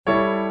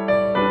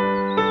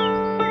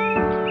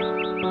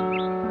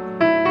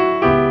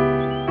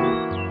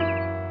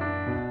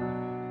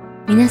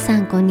皆さ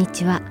んこんに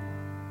ちは。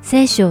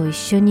聖書を一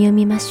緒に読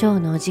みましょう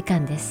のお時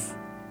間です。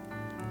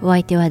お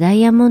相手はダ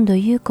イヤモンド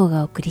優子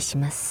がお送りし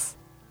ます。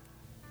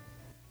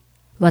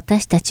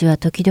私たちは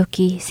時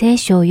々聖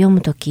書を読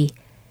むとき、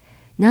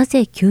な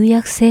ぜ旧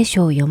約聖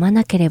書を読ま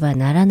なければ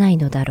ならない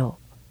のだろ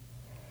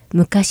う。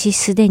昔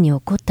すでに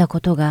起こったこ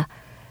とが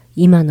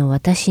今の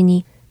私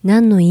に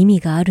何の意味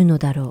があるの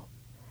だろ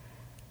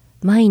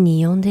う。前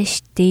に読んで知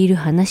っている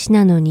話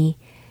なのに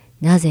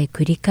なぜ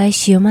繰り返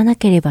し読まな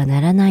ければ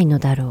ならないの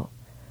だろう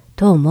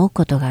と思う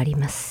ことがあり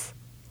ます。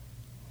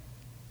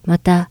ま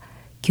た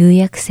旧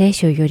約聖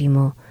書より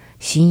も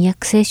新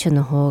約聖書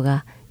の方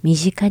が身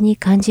近に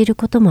感じる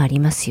こともあり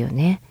ますよ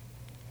ね。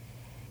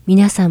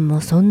皆さん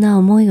もそんな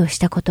思いをし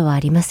たことはあ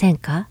りません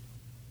か？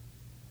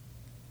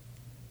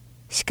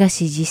しか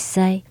し実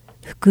際、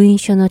福音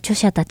書の著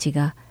者たち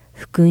が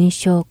福音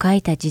書を書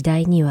いた時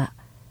代には、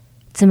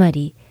つま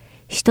り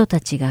使徒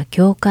たちが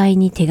教会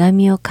に手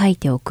紙を書い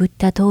て送っ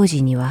た当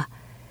時には、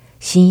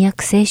新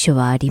約聖書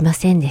はありま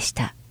せんでし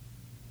た。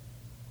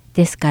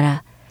ですか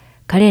ら、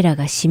彼ら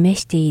が示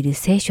している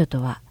聖書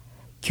とは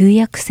旧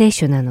約聖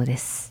書なので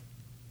す。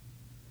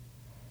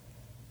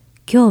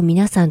今日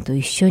皆さんと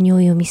一緒にお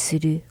読みす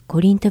るコ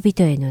リント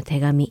人への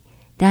手紙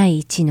第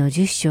1の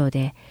10章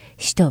で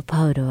使徒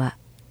パウロは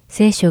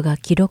聖書が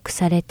記録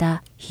され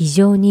た非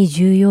常に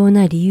重要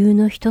な理由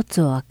の一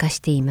つを明かし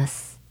ていま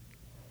す。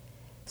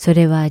そ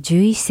れは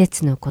11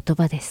節の言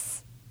葉で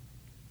す。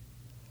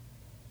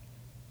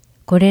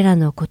これら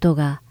のこと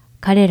が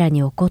彼らに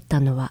起こった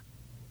のは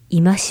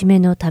戒め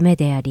のため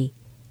であり、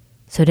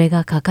それ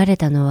が書かれ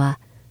たのは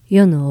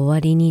世の終わ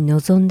りに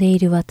望んでい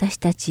る私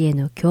たちへ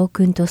の教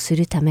訓とす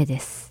るためで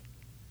す。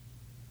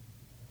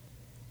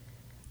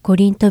コ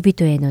リント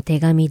人への手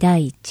紙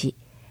第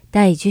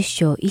10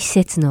章1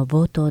節の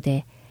冒頭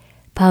で、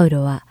パウ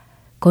ロは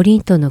コリ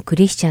ントのク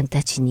リスチャン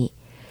たちに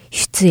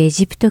出エ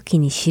ジプト記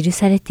に記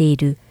されてい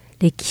る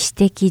歴史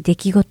的出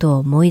来事を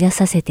思い出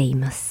させてい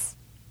ます。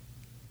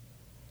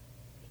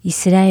イ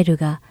スラエル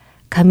が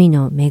神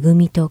の恵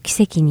みと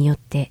奇跡によっ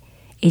て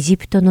エジ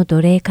プトの奴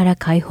隷から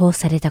解放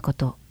されたこ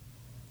と、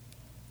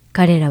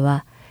彼ら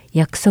は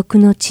約束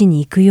の地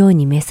に行くよう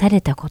に召さ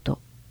れたこと、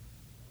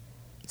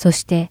そ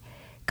して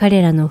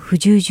彼らの不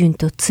従順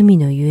と罪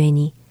のゆえ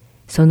に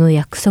その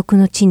約束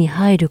の地に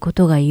入るこ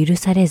とが許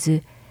され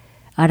ず、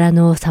荒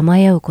野をさま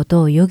ようこ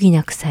とを余儀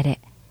なくされ、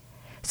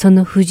そ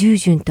の不従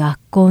順と悪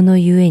行の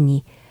ゆえ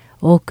に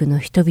多くの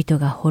人々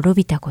が滅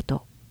びたこ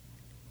と、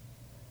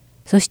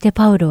そして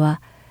パウロ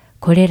は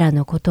これら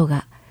のこと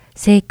が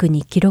聖句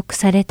に記録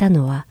された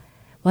のは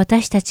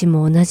私たち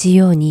も同じ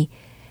ように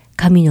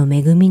神の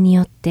恵みに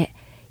よって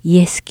イ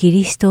エス・キ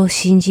リストを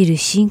信じる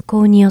信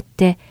仰によっ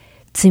て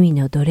罪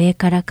の奴隷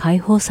から解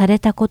放され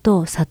たこと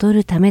を悟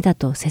るためだ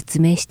と説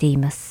明してい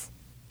ます。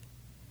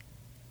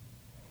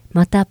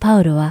またパ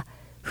ウロは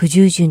不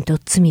従順と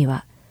罪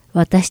は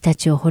私た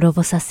ちを滅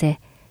ぼさせ、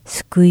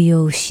救い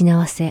を失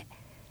わせ、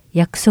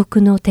約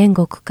束の天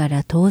国か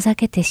ら遠ざ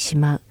けてし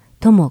まう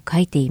とも書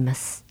いていま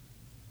す。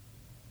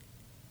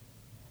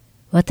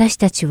私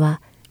たち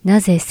は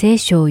なぜ聖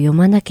書を読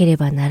まなけれ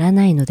ばなら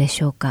ないので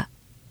しょうか。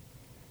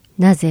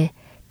なぜ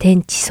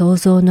天地創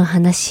造の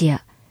話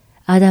や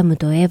アダム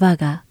とエバ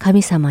が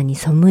神様に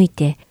背い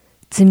て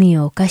罪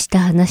を犯した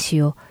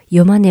話を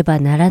読まね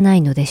ばならな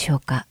いのでしょう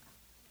か。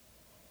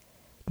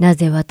な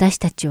ぜ私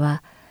たち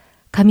は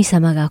神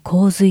様が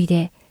洪水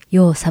で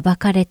世を裁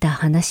かれた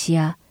話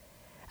や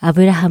ア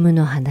ブラハム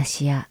の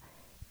話や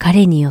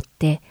彼によっ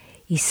て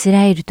イス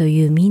ラエルと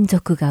いう民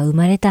族が生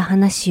まれた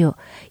話を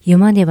読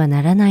まねば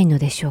ならないの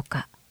でしょう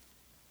か。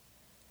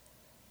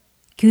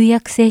旧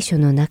約聖書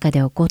の中で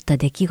起こった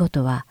出来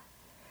事は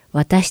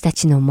私た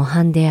ちの模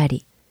範であ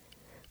り、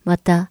ま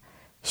た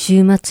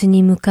終末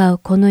に向かう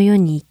この世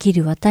に生き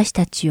る私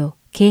たちを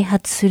啓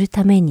発する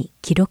ために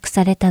記録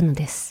されたの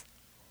です。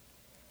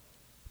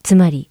つ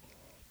まり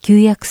旧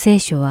約聖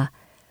書は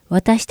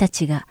私た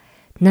ちが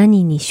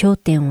何に焦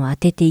点を当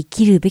てて生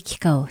きるべき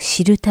かを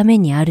知るため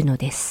にあるの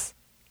です。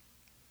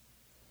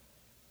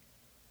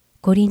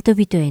コリント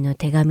人への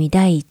手紙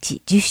第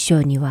10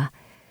章には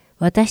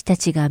私た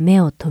ちが目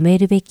を留め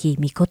るべき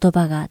御言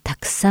葉がた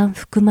くさん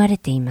含まれ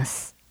ていま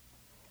す。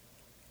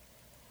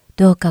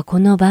どうかこ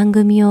の番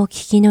組をお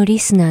聞きのリ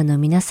スナーの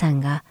皆さん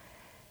が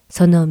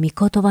その御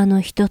言葉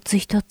の一つ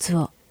一つ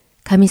を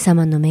神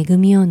様の恵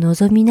みを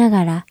望みな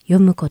がら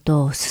読むこ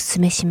とをお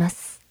勧めしま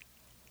す。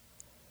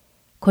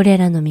これ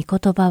らの御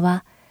言葉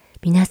は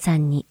皆さ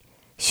んに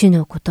主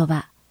の言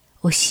葉、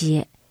教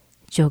え、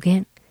助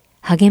言、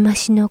励ま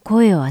しの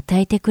声を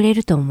与えてくれ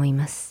ると思い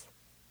ます。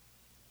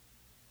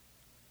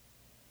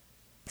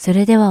そ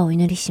れではお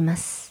祈りしま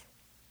す。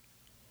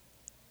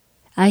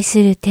愛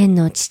する天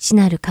の父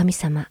なる神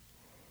様、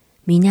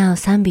皆を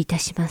賛美いた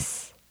しま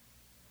す。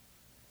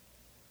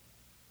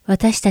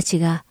私たち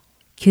が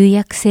旧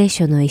約聖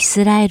書のイ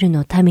スラエル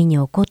の民に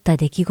起こった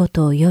出来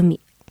事を読み、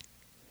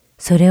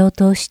それを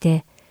通し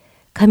て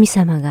神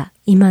様が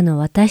今の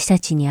私た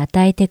ちに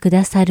与えてく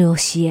ださる教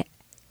え、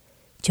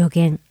助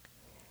言、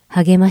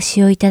励ま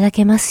しをいただ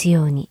けます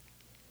ように。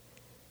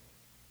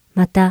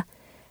また、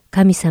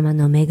神様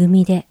の恵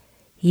みで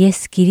イエ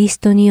ス・キリス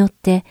トによっ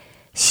て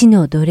死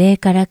の奴隷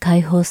から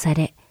解放さ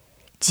れ、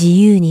自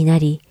由にな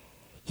り、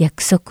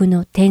約束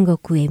の天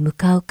国へ向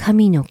かう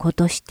神の子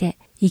として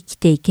生き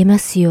ていけま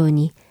すよう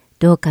に、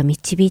どうか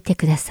導いて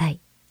ください。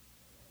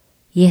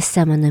イエス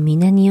様の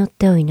皆によっ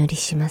てお祈り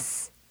しま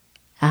す。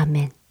アー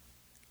メン。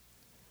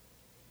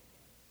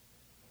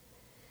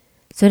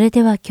それ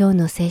では今日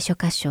の聖書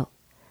箇所、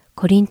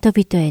コリント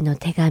人への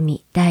手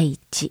紙第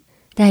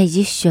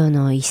10章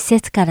の1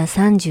節から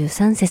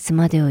33節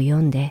までを読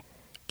んで、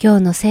今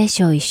日の聖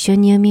書を一緒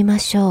に読みま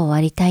しょう。終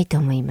わりたいと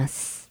思いま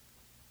す。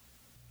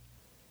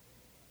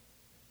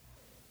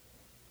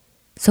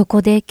そ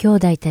こで兄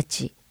弟た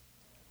ち、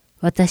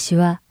私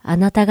はあ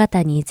なた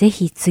方にぜ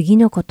ひ次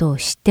のことを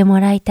知っても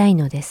らいたい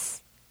ので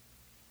す。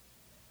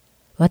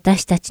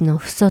私たちの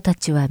父祖た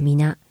ちは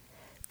皆、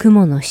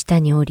雲の下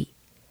におり、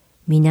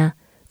皆、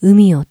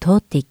海を通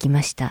って行き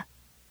ました。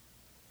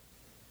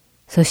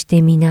そし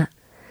て皆、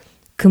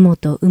雲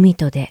と海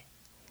とで、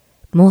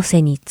モー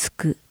セにつ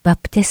くバ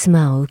プテス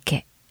マを受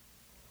け、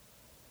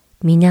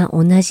皆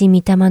同じ御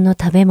霊の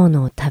食べ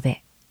物を食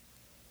べ、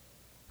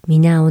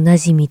皆同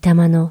じ御霊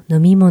の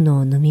飲み物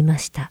を飲みま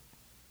した。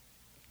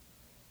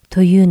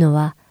というの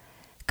は、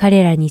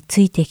彼らに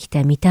ついてき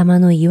た御霊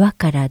の岩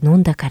から飲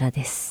んだから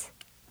です。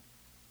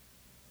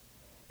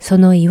そ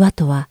の岩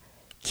とは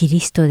キリ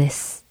ストで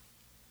す。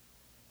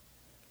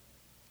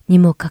に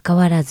もかか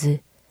わら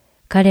ず、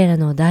彼ら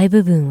の大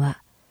部分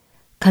は、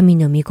神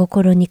の御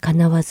心にか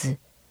なわず、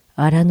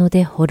荒野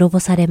で滅ぼ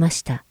されま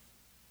した。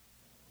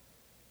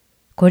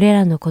これ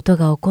らのこと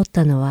が起こっ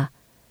たのは、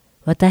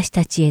私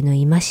たちへの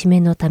戒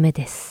めのため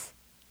です。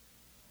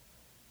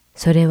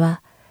それ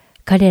は、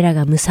彼ら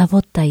が貪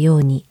ったよ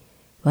うに、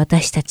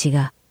私たち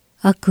が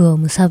悪を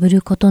貪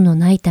ることの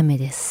ないため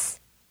で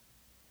す。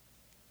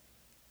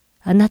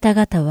あなた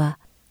方は、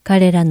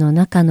彼らの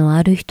中の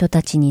ある人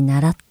たちに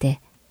倣っ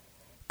て、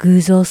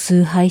偶像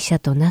崇拝者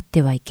となっ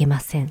てはいけま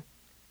せん。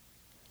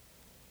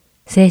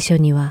聖書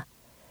には、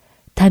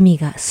民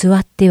が座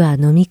っては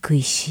飲み食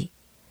いし、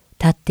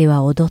立って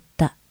は踊っ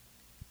た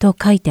と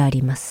書いてあ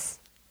りま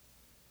す。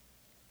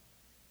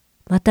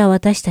また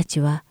私た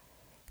ちは、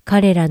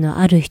彼らの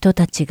ある人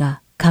たち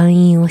が姦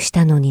淫をし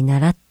たのに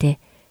倣って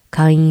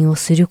姦淫を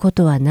するこ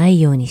とはない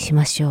ようにし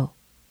ましょう。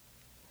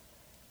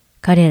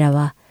彼ら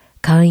は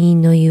姦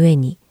淫のゆえ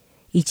に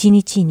一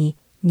日に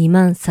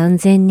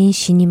23,000人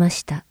死にま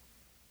した。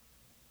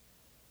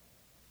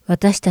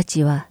私た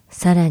ちは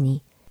さら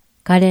に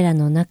彼ら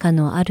の中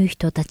のある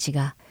人たち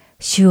が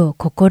主を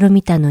試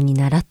みたのに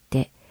倣っ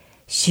て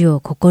主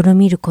を試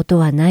みること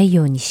はない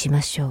ようにし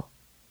ましょう。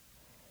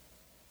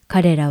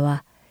彼ら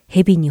は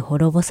蛇に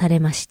滅ぼされ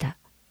ました。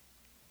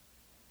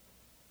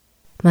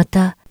ま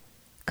た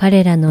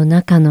彼らの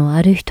中の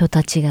ある人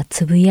たちが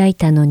つぶやい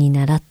たのに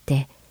倣っ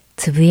て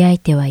つぶやい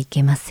てはい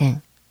けませ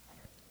ん。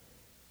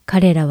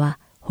彼らは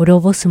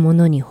滅ぼす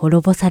者に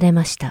滅ぼされ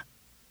ました。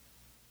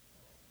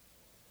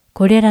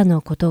これら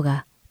のこと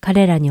が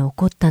彼らに起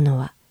こったの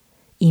は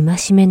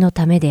戒めの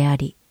ためであ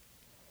り、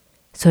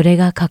それ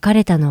が書か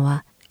れたの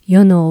は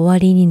世の終わ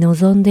りに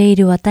臨んでい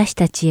る私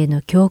たちへ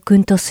の教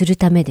訓とする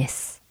ためで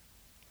す。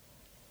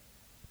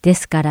で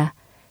すから、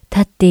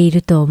立ってい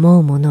ると思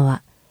う者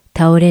は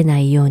倒れな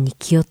いように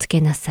気をつ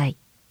けなさい。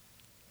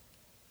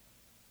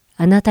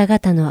あなた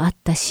方のあっ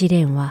た試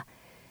練は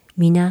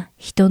皆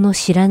人の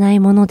知らない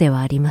ものでは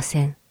ありま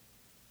せん。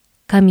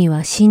神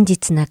は真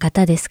実な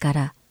方ですか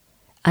ら、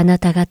あな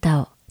た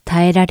方を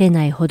耐えられ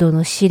ないほど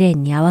の試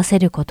練に合わせ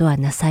ることは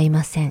なさい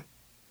ません。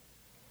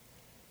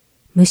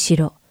むし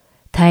ろ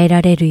耐え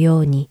られるよ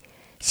うに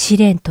試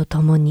練と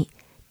ともに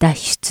脱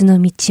出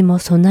の道も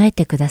備え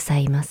てくださ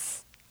いま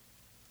す。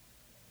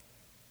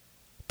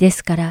で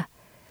すから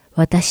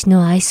私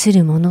の愛す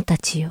る者た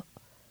ちよ、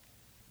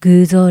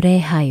偶像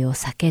礼拝を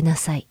避けな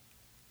さい。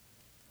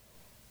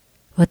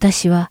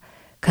私は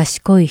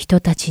賢い人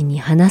たちに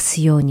話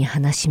すように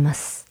話しま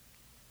す。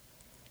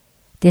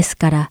です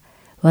から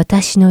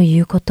私の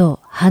言うことを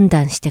判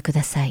断してく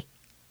ださい。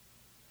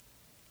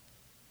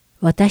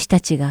私た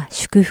ちが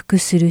祝福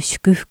する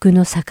祝福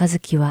の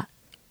杯は、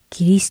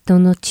キリスト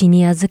の血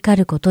に預か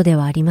ることで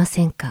はありま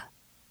せんか。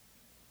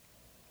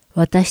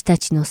私た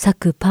ちの裂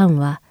くパン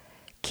は、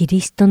キ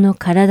リストの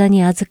体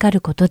に預かる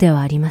ことで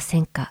はありませ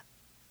んか。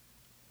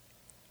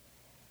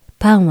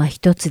パンは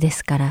一つで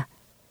すから、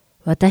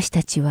私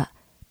たちは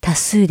多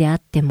数であっ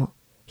ても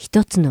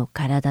一つの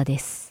体で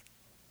す。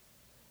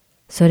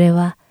それ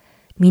は、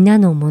皆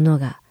の者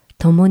が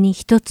共に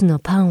一つの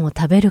パンを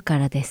食べるか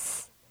らで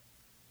す。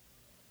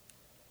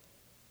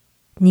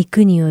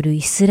肉による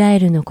イスラエ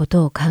ルのこ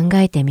とを考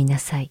えてみな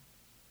さい。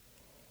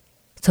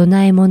供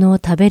え物を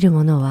食べる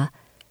者は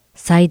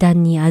祭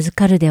壇に預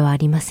かるではあ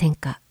りません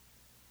か。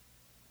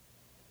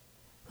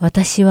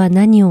私は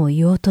何を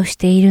言おうとし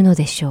ているの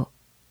でしょう。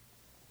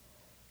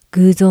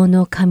偶像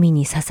の神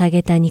に捧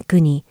げた肉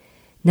に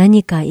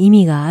何か意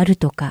味がある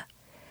とか、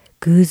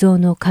偶像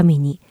の神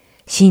に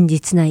真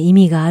実な意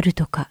味がある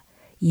とか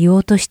言お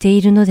うとしてい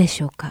るので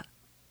しょうか。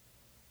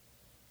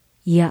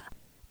いや、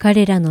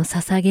彼らの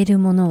捧げる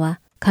もの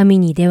は神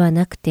にでは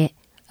なくて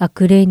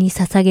悪霊に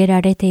捧げ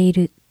られてい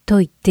ると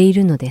言ってい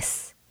るので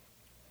す。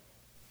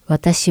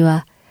私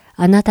は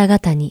あなた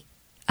方に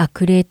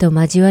悪霊と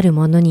交わる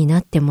ものにな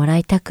ってもら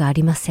いたくあ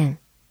りません。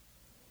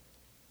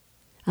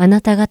あな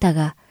た方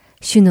が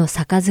主の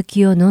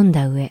杯を飲ん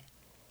だ上、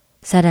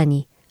さら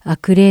に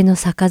悪霊の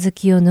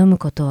杯を飲む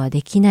ことは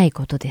できない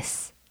ことで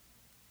す。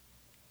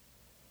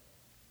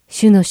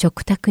主の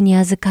食卓に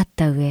預かっ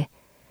た上、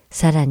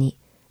さらに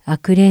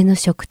悪霊の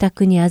食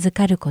卓に預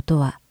かること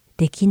は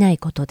できない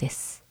ことで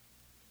す。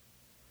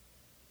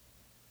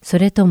そ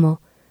れとも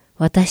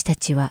私た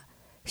ちは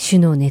主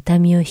の妬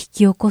みを引き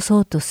起こそ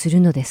うとす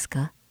るのです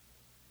か？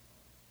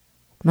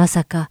ま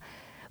さか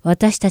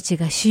私たち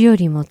が主よ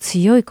りも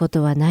強いこ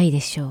とはない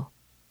でしょう。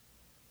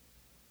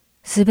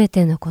すべ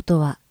てのこと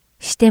は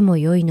しても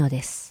よいの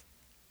です。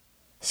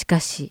しか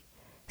し、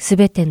す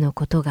べての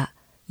ことが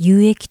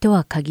有益と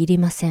は限り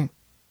ません。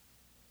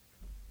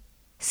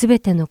すべ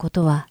てのこ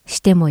とはし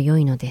てもよ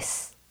いので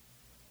す。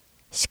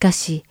しか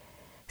し、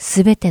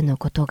すべての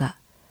ことが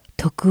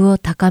徳を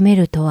高め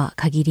るとは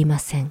限りま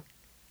せん。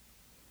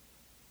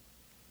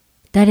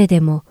誰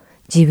でも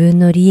自分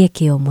の利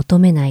益を求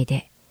めない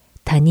で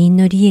他人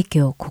の利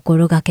益を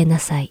心がけな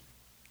さい。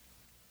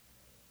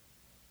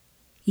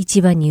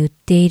市場に売っ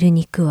ている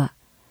肉は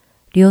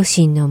良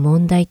心の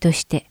問題と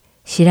して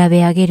調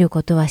べ上げる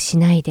ことはし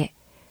ないで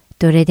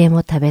どれで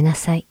も食べな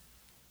さい。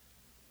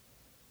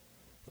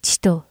地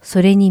と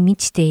それに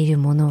満ちている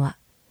ものは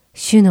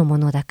主のも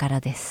のだから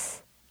で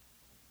す。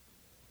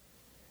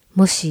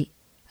もし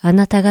あ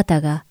なた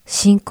方が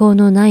信仰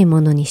のない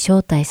ものに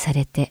招待さ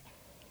れて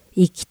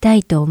生きた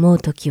いと思う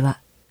とき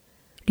は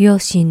良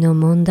心の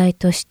問題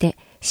として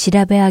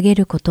調べ上げ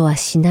ることは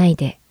しない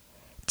で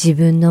自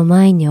分の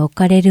前に置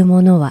かれる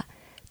ものは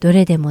ど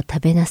れでも食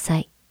べなさ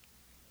い。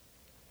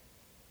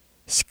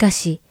しか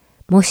し、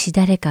もし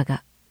誰か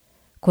が、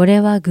これ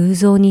は偶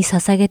像に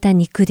捧げた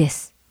肉で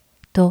す、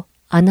と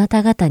あな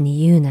た方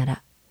に言うな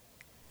ら、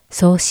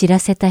そう知ら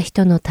せた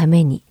人のた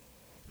めに、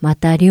ま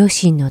た良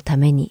心のた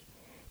めに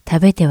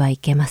食べてはい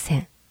けませ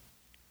ん。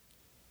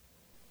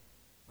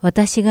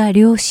私が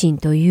良心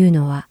という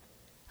のは、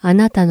あ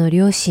なたの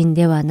良心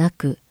ではな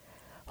く、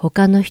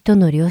他の人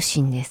の良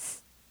心で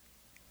す。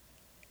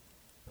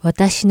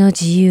私の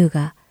自由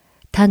が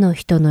他の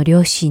人の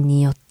良心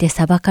によって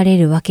裁かれ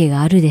るわけ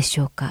があるでし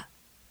ょうか。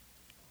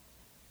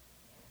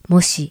も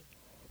し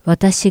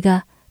私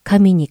が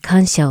神に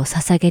感謝を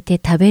捧げ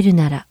て食べる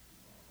なら、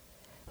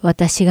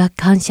私が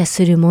感謝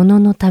する者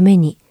のため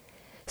に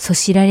そ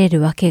しられ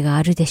るわけが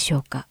あるでしょ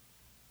うか。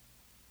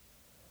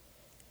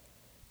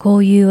こ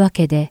ういうわ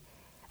けで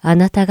あ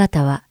なた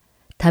方は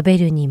食べ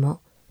るにも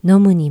飲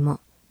むにも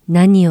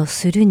何を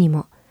するに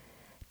も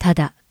た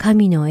だ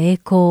神の栄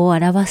光を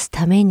表す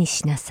ために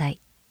しなさ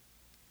い。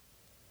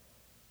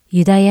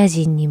ユダヤ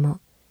人にも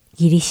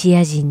ギリシ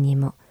ア人に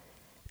も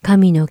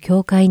神の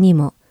教会に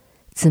も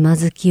つま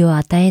ずきを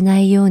与えな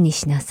いように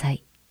しなさ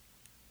い。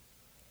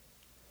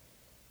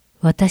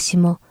私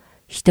も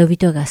人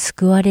々が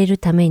救われる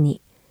ため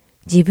に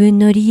自分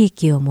の利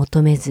益を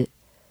求めず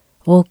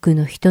多く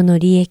の人の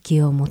利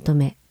益を求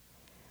め、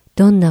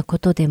どんなこ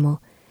とで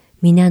も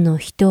皆の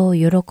人を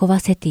喜ば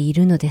せてい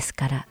るのです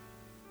から。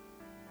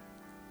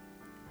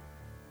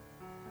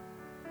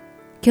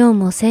今日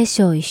も聖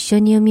書を一緒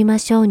に読みま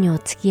しょうにお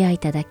付き合いい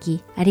ただ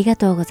きありが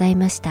とうござい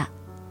ました。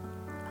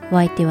お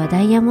相手は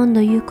ダイヤモン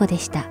ド優子で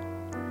した。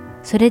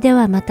それで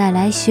はまた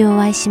来週お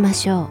会いしま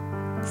しょ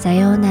う。さ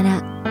ような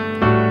ら。